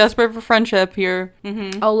 Just like desperate for friendship here.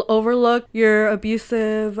 I'll overlook your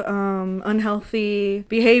abusive unhealthy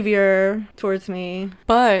behavior towards me.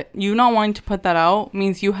 But you not wanting to put that out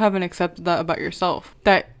means you haven't accepted that about yourself,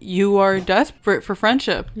 that you are desperate for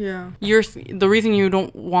friendship. The reason you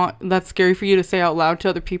don't want, that's scary for you to say out loud to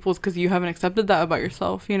other people, is because you haven't accepted that about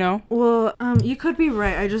yourself, you know? Well, you could be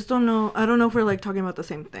right. I just don't know. I don't know if we're like talking about the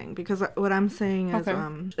same thing, because what I'm saying is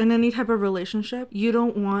in any type of relationship, you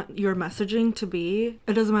don't want your messaging to be,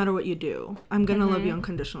 it doesn't matter what you do, I'm gonna love you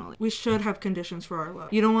unconditionally. We should have conditions for our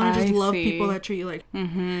love. You don't want to just love people that treat you like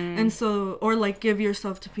and so, or like give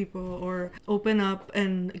yourself to people, or open up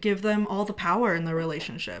and give them all the power in the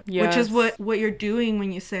relationship, which is what you're doing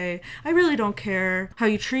when you say, I really don't care how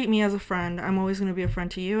you treat me as a friend, I'm always going to be a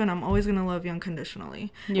friend to you, and I'm always going to love you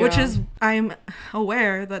unconditionally. Which is, I'm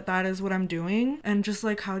aware that is what I'm doing, and just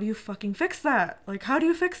like, how do you fucking fix that? Like, how do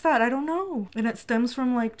you fix that? I don't know. And it stems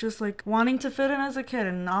from like just like wanting to fit in as a kid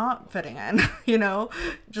and not fitting in, you know,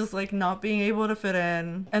 just like not being able to fit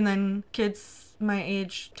in, and then kids my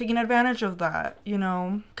age taking advantage of that, you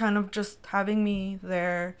know, kind of just having me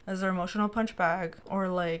there as their emotional punch bag, or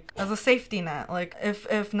like as a safety net. Like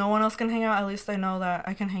if no one else can hang out, at least I know that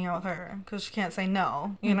I can hang out with her because she can't say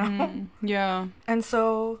no, you know? Yeah. And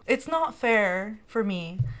so it's not fair for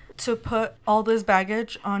me to put all this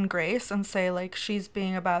baggage on Grace and say like she's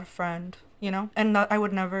being a bad friend, you know? And that I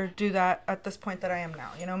would never do that at this point that I am now,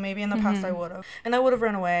 you know? Maybe in the past I would have. And I would have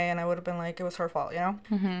run away and I would have been like, it was her fault, you know?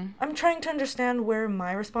 I'm trying to understand where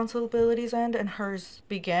my responsibilities end and hers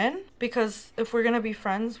begin, because if we're going to be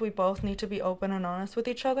friends, we both need to be open and honest with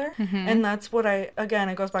each other. And that's what again,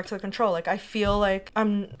 it goes back to the control. Like, I feel like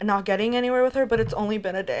I'm not getting anywhere with her, but it's only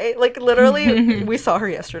been a day. Like, literally, we saw her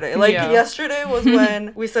yesterday. Like, yesterday was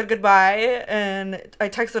when we said goodbye, and I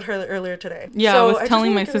texted her earlier today. Yeah, so I was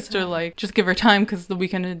telling my sister, like, just give her time because the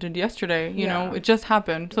weekend ended yesterday, you know? It just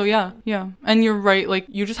happened. So, yeah. And you're right. Like,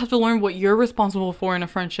 you just have to learn what you're responsible for in a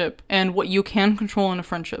friendship and what you can control in a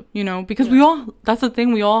friendship, you know? Because that's the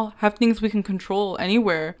thing, we all have things we can control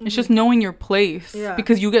anywhere. It's just knowing your place.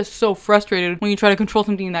 Because you get so frustrated when you try to control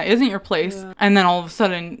something that isn't your place, and then all of a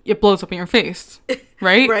sudden it blows up in your face.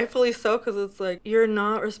 Right? Rightfully so, because it's like, you're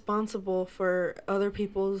not responsible for other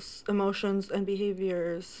people's emotions and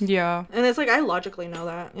behaviors. Yeah. And it's like, I logically know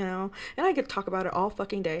that, you know? And I could talk about it all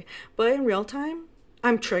fucking day. But in real time,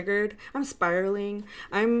 I'm triggered. I'm spiraling.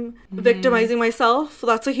 I'm victimizing myself.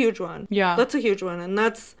 That's a huge one. Yeah. That's a huge one. And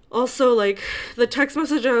that's also, like, the text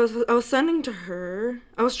message I was sending to her,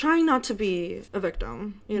 I was trying not to be a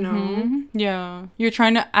victim, you know? Yeah. You're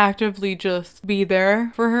trying to actively just be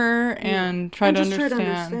there for her and try to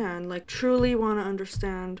understand. Like, truly want to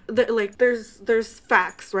understand. Like, there's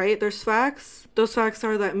facts, right? There's facts. Those facts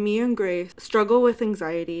are that me and Grace struggle with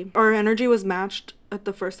anxiety. Our energy was matched at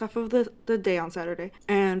the first half of the day on Saturday,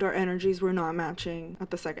 and our energies were not matching at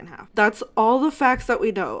the second half. That's all the facts that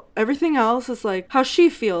we know. Everything else is like how she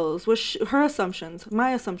feels, her assumptions,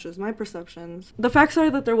 my perceptions. The facts are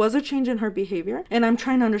that there was a change in her behavior, and I'm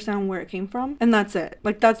trying to understand where it came from, and that's it.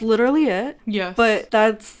 Like, that's literally it. Yes. But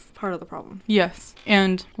that's part of the problem. Yes.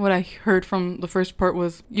 And what I heard from the first part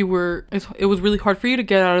was it was really hard for you to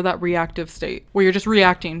get out of that reactive state where you're just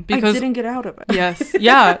reacting, because I didn't get out of it. Yes.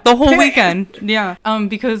 Yeah. The whole weekend. Yeah.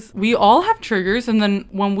 Because we all have triggers, and then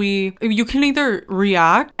when you can either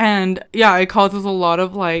react and it causes a lot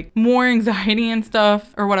of like more anxiety and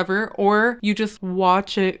stuff or whatever, or you just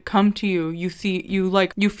watch it come to you. You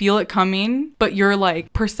feel it coming, but you're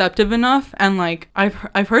like perceptive enough, and like I've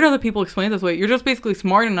heard other people explain it this way. You're just basically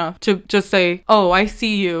smart enough to just say, oh, I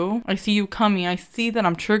see you coming, I see that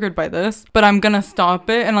I'm triggered by this, but I'm gonna stop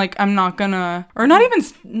it, and like I'm not gonna, or not even,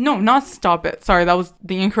 no, not stop it, sorry, that was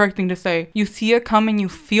the incorrect thing to say. You see it coming, you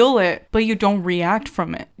feel it, but you don't react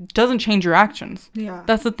from it. It doesn't change your actions. Yeah,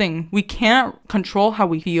 that's the thing. We can't control how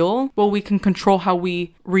we feel, but we can control how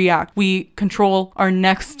we react. We control our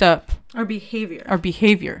next step. Our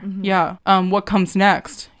behavior. Yeah. What comes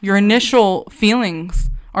next? Your initial feelings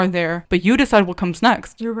are there, but you decide what comes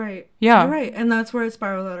next. You're right. Yeah. You're right. And that's where it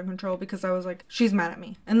spiraled out of control, because I was like, she's mad at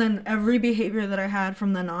me. And then every behavior that I had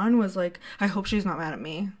from then on was like, I hope she's not mad at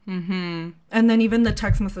me. And then even the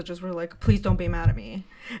text messages were like, please don't be mad at me.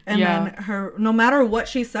 And then her, no matter what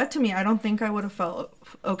she said to me, I don't think I would have felt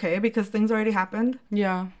okay, because things already happened.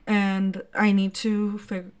 Yeah. And I need to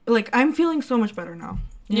I'm feeling so much better now.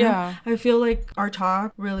 Yeah. I feel like our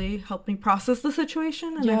talk really helped me process the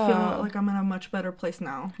situation, and I feel like I'm in a much better place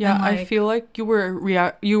now. Yeah, I feel like you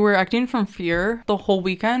were acting from fear the whole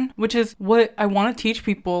weekend, which is what I want to teach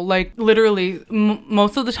people. Like, literally,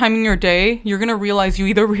 most of the time in your day, you're going to realize you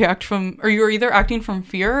either you're either acting from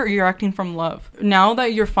fear or you're acting from love. Now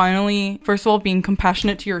that you're finally, first of all, being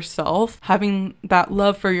compassionate to yourself, having that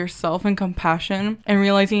love for yourself and compassion, and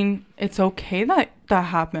realizing it's okay that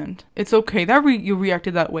happened. It's okay that you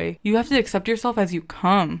reacted that way. You have to accept yourself as you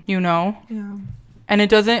come, you know? Yeah. And it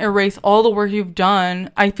doesn't erase all the work you've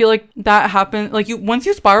done. I feel like that happened. Like, once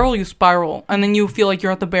you spiral, and then you feel like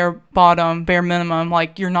you're at the bare minimum,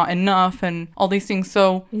 like you're not enough and all these things.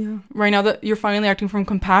 So right now that you're finally acting from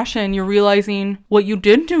compassion, you're realizing what you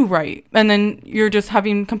did do right. And then you're just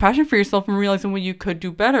having compassion for yourself and realizing what you could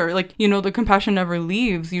do better. Like, you know, the compassion never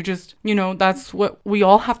leaves. You just, you know, that's what we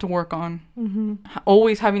all have to work on.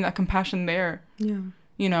 Always having that compassion there. Yeah.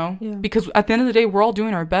 You know? Yeah. Because at the end of the day, we're all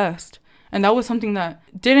doing our best. And that was something that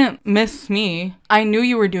didn't miss me. I knew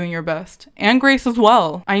you were doing your best. And Grace as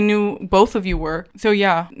well. I knew both of you were. So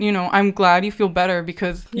yeah, you know, I'm glad you feel better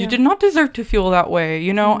because you did not deserve to feel that way,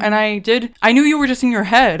 you know? And I knew you were just in your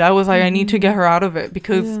head. I was like, I need to get her out of it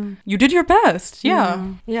because you did your best.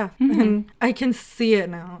 Yeah. And I can see it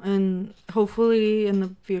now. And hopefully in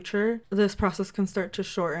the future, this process can start to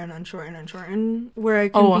shorten and shorten and shorten where I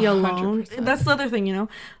can be alone. 100%. That's the other thing, you know?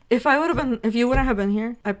 If you wouldn't have been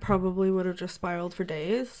here, I probably would have just spiraled for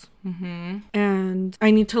days. And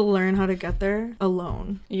I need to learn how to get there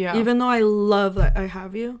alone. Yeah. Even though I love that I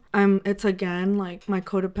have you, it's again like my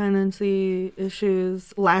codependency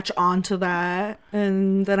issues latch onto that,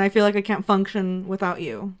 and then I feel like I can't function without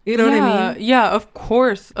you. You know what I mean? Yeah, of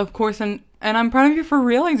course. And I'm proud of you for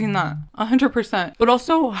realizing that 100%. But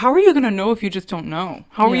also, how are you going to know if you just don't know?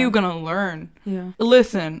 How are you going to learn? Yeah.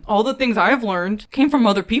 Listen, all the things I've learned came from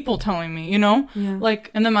other people telling me, you know? Yeah. Like,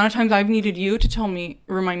 and the amount of times I've needed you to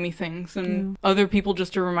remind me things, and other people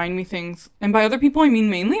just to remind me things. And by other people, I mean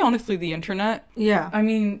mainly, honestly, the internet. Yeah. I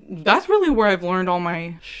mean, that's really where I've learned all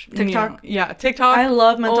my... TikTok? TikTok. I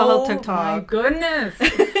love mental health TikTok. Oh my goodness.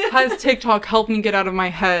 Has TikTok helped me get out of my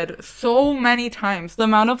head so many times. The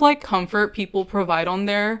amount of, like, comfort people provide on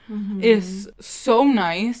there is so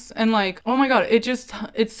nice, and like, oh my god,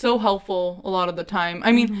 it's so helpful a lot of the time.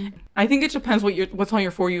 I mean, I think it depends what's on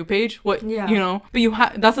your For You page, you know,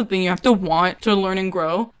 but that's the thing, you have to want to learn and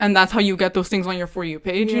grow, and that's how you get those things on your For You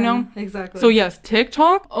page, you know? Exactly. So yes,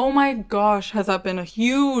 TikTok, oh my gosh, has that been a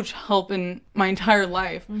huge help in my entire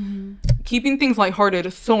life. Keeping things lighthearted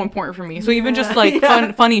is so important for me. So even just like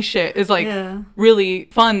funny shit is like really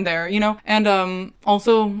fun there, you know? And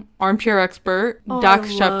also Armchair Expert,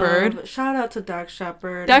 Dax Shepard. Shout out to Dax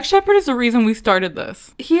Shepard. Dax Shepard is the reason we started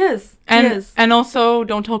this. He is. And also,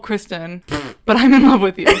 don't tell Kristen, but I'm in love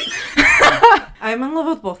with you. I'm in love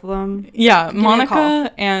with both of them. Yeah,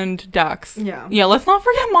 Monica and Dax. Yeah, let's not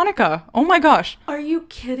forget Monica. Oh my gosh. Are you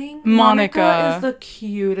kidding? Monica is the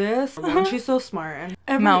cutest. She's so smart.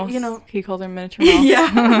 And mouse. You know, he calls her miniature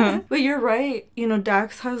mouse. But you're right. You know,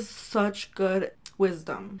 Dax has such good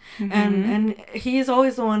wisdom, and he's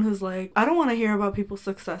always the one who's like, I don't want to hear about people's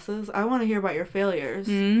successes, I want to hear about your failures.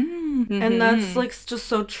 And that's like just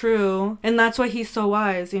so true, and that's why he's so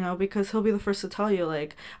wise, you know, because he'll be the first to tell you,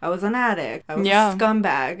 like, I was an addict, I was a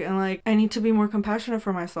scumbag, and like, I need to be more compassionate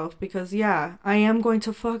for myself because I am going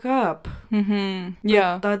to fuck up.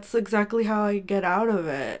 But that's exactly how I get out of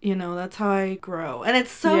it, you know, that's how I grow. And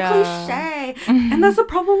it's so cliche, and that's the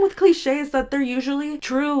problem with cliches, that they're usually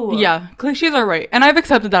true. Cliches are right. And I've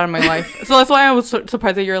accepted that in my life. So that's why I was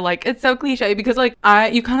surprised that you're like, it's so cliche. Because like,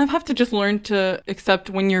 you kind of have to just learn to accept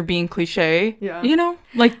when you're being cliche. Yeah. You know?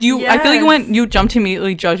 Like I feel like you jumped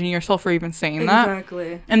immediately judging yourself for even saying that.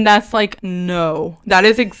 Exactly. And that's like, no. That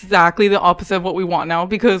is exactly the opposite of what we want now.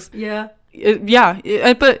 Because...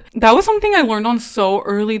 but that was something I learned on so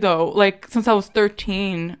early though, like since I was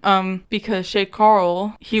 13, because Shay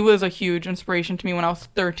Carl, he was a huge inspiration to me when I was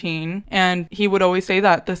 13, and he would always say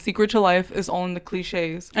that the secret to life is all in the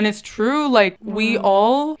cliches. And it's true, like we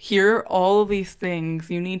all hear all of these things.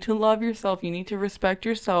 You need to love yourself, you need to respect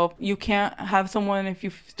yourself, you can't have someone if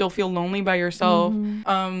you still feel lonely by yourself.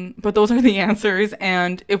 But those are the answers,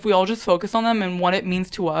 and if we all just focus on them and what it means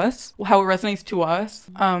to us, how it resonates to us,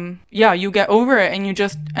 you get over it and you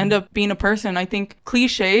just end up being a person. I think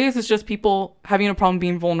cliches is just people having a problem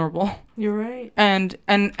being vulnerable. You're right. And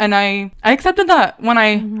I accepted that when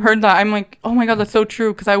I heard that. I'm like, oh my god, that's so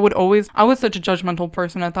true. Because I was such a judgmental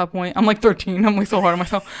person at that point. I'm like 13. I'm like so hard on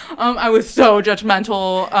myself. I was so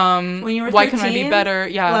judgmental. When you were 13? Why can I be better?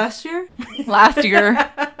 Yeah. Last year.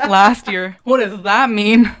 Last year. What does that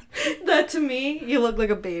mean? That to me, you look like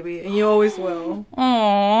a baby, and you always will.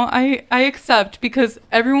 Oh, I accept, because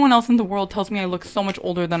everyone else in the world tells me I look so much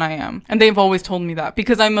older than I am. And they've always told me that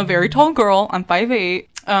because I'm a very tall girl. I'm 5'8".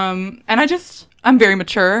 And I'm very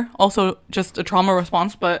mature, also just a trauma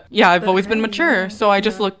response, but I've always been mature, so I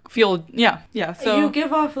just so you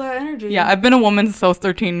give off that energy. I've been a woman since I was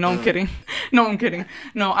 13. No, I'm kidding. No,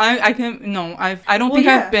 I don't think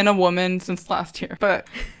I've been a woman since last year, but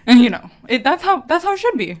you know, that's how it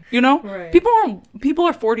should be, you know? Right. People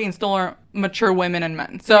are 40 and still aren't mature women and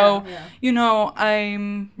men, so you know,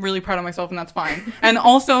 I'm really proud of myself, and that's fine. And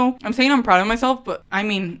also, I'm saying I'm proud of myself, but I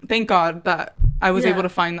mean, thank God that I was able to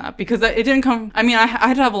find that, because it didn't come, I mean, I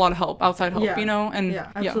had to have a lot of help, outside help, you know? And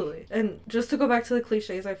absolutely. And just to go back to the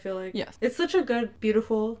cliches, I feel like it's such a good,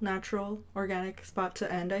 beautiful, natural, organic spot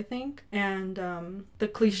to end, I think. And the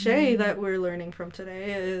cliche that we're learning from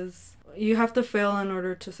today is you have to fail in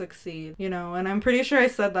order to succeed, you know, and I'm pretty sure I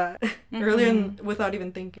said that earlier without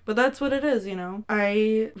even thinking. But that's what it is, you know.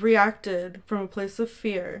 I reacted from a place of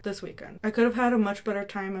fear this weekend. I could have had a much better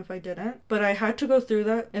time if I didn't, but I had to go through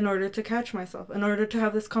that in order to catch myself, in order to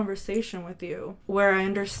have this conversation with you where I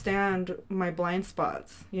understand my blind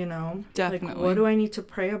spots, you know. Definitely. Like, what do I need to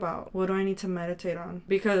pray about? What do I need to meditate on?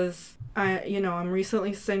 Because I'm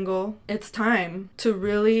recently single. It's time to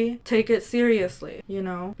really take it seriously, you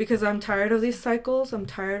know, because I'm tired of these cycles. I'm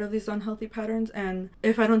tired of these unhealthy patterns. And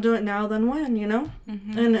if I don't do it now, then when, you know?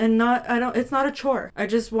 It's not a chore. I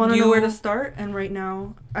just want to know where to start. And right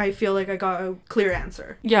now I feel like I got a clear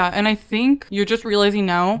answer. Yeah. And I think you're just realizing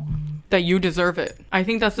now that you deserve it. I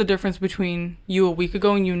think that's the difference between you a week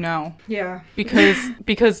ago and you now. Yeah.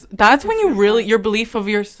 Because that's when you really, your belief of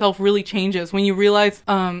yourself really changes. When you realize,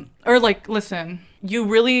 listen,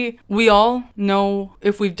 we all know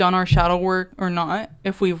if we've done our shadow work or not,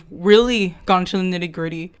 if we've really gone to the nitty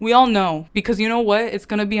gritty. We all know, because you know what? It's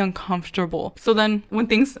going to be uncomfortable. So then when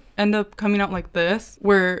things end up coming out like this,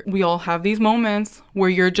 where we all have these moments where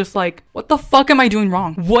you're just like, what the fuck am I doing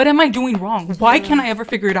wrong? What am I doing wrong? Why can't I ever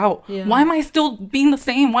figure it out? Yeah. Why am I still being the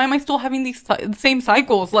same? Why am I still having these same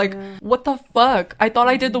cycles? Like, what the fuck? I thought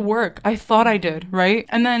I did the work. I thought I did, right?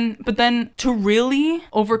 But then to really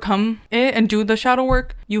overcome it and do the shadow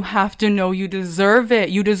work, you have to know you deserve it.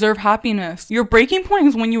 You deserve happiness. Your breaking point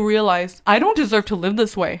is when you realize, I don't deserve to live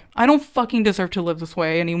this way. I don't fucking deserve to live this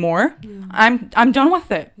way anymore. Yeah. I'm done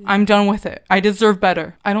with it. Yeah. I'm done with it. I deserve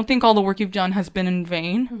better. I don't think all the work you've done has been in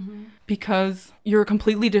vain, because you're a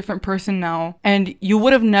completely different person now. And you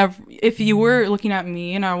would have never, if you were looking at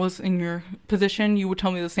me and I was in your position, you would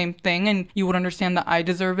tell me the same thing, and you would understand that I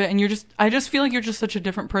deserve it. And I just feel like you're just such a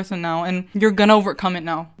different person now, and you're gonna overcome it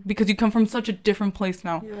now, because you come from such a different place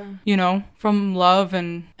now, you know, from love,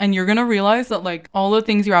 and you're gonna realize that, like, all the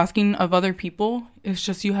things you're asking of other people, it's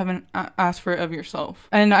just you haven't asked for it of yourself.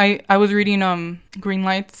 And I was reading Green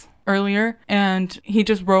Lights earlier, and he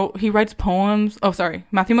writes poems.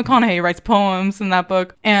 Matthew McConaughey writes poems in that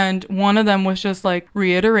book, and one of them was just like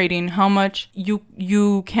reiterating how much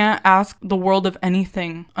you can't ask the world of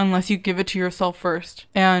anything unless you give it to yourself first.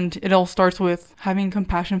 And it all starts with having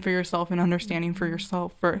compassion for yourself and understanding for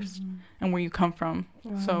yourself first, and where you come from.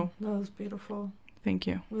 Wow, so that was beautiful. Thank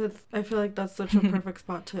you. I feel like that's such a perfect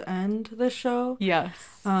spot to end this show.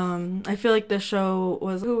 Yes. I feel like this show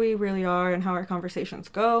was who we really are and how our conversations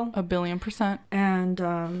go. 1,000,000,000%.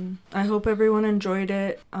 And I hope everyone enjoyed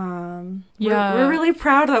it. We're really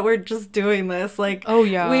proud that we're just doing this. Like, oh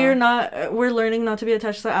yeah, we're learning not to be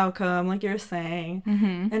attached to the outcome, like you're saying,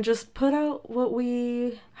 and just put out what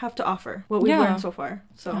we have to offer, what we've learned so far.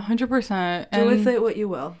 So 100%. Do with it what you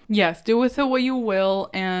will. Yes, do with it what you will,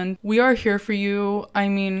 and we are here for you. I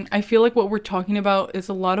mean, I feel like what we're talking about is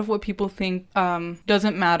a lot of what people think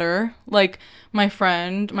doesn't matter. Like, my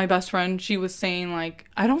best friend, she was saying, like,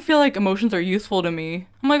 I don't feel like emotions are useful to me.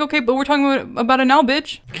 I'm like, okay, but we're talking about it now,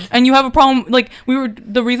 bitch. And you have a problem. Like,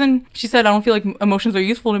 the reason she said I don't feel like emotions are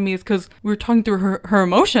useful to me is because we were talking through her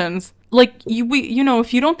emotions. Like,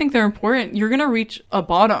 if you don't think they're important, you're gonna reach a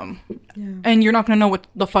bottom, and you're not gonna know what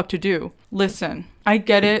the fuck to do. Listen, I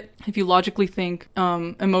get it if you logically think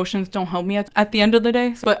emotions don't help me at the end of the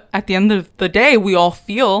day, but at the end of the day, we all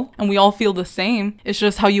feel, and we all feel the same. It's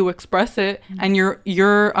just how you express it, and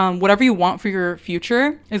your whatever you want for your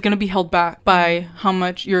future is gonna be held back by how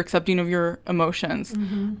much you're accepting of your emotions.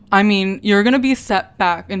 I mean, you're gonna be set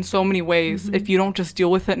back in so many ways if you don't just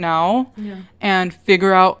deal with it now and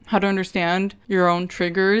figure out how to understand your own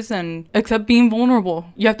triggers and accept being vulnerable.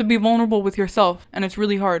 You have to be vulnerable with yourself, and it's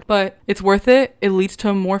really hard, but it's worth it. It leads to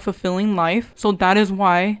a more fulfilling life. So that is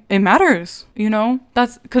why it matters, you know?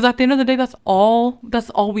 That's because at the end of the day, that's all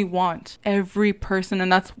we want. Every person,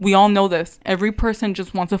 and we all know this, every person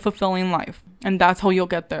just wants a fulfilling life. And that's how you'll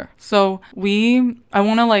get there. So I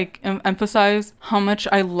want to emphasize how much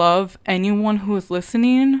I love anyone who is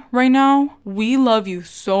listening right now. We love you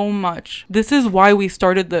so much. This is why we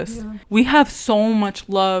started this. Yeah. We have so much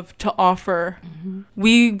love to offer.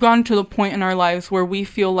 We've gotten to the point in our lives where we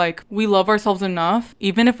feel like we love ourselves enough,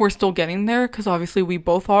 even if we're still getting there, because obviously we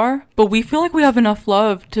both are. But we feel like we have enough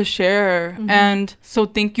love to share. And so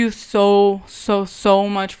thank you so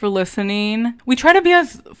much for listening. We try to be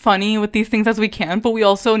as funny with these things as we can, but we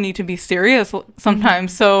also need to be serious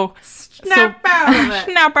sometimes. So Snap out of it.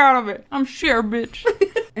 Snap out of it. I'm sure, bitch.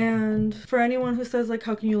 And for anyone who says, like,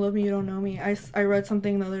 how can you love me, you don't know me, I read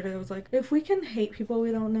something the other day that was like, if we can hate people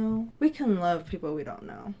we don't know, we can love people we don't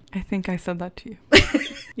know. I think I said that to you.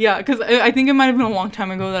 Yeah, because I think it might have been a long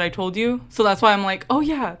time ago that I told you. So that's why I'm like, oh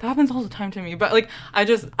yeah, that happens all the time to me. But like, I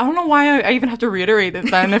don't know why I even have to reiterate it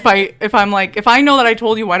then. If I know that I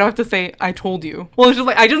told you, why do I have to say I told you? Well, it's just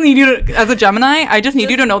like, I just need you to, as a Gemini, I just need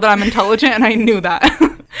you to know that I'm intelligent, and I knew that.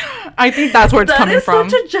 I think that's where it's coming from.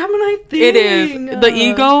 That is such a Gemini thing. It is. The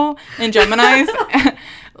ego in Geminis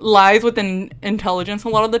lies within intelligence a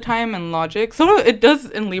lot of the time and logic. So it does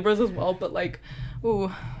in Libras as well, but like,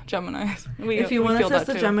 ooh, Geminis. If you want to test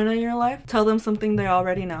a Gemini in your life, tell them something they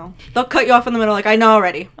already know. They'll cut you off in the middle like, I know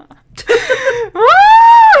already.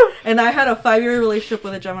 And I had a 5-year relationship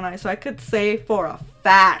with a Gemini, so I could say for a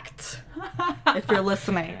fact, if you're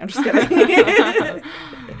listening. I'm just kidding.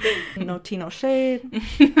 No tea, no shade.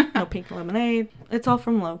 No pink lemonade. It's all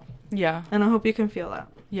from love. Yeah. And I hope you can feel that.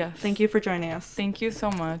 Yes. Thank you for joining us. Thank you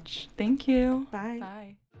so much. Thank you. Bye.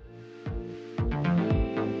 Bye.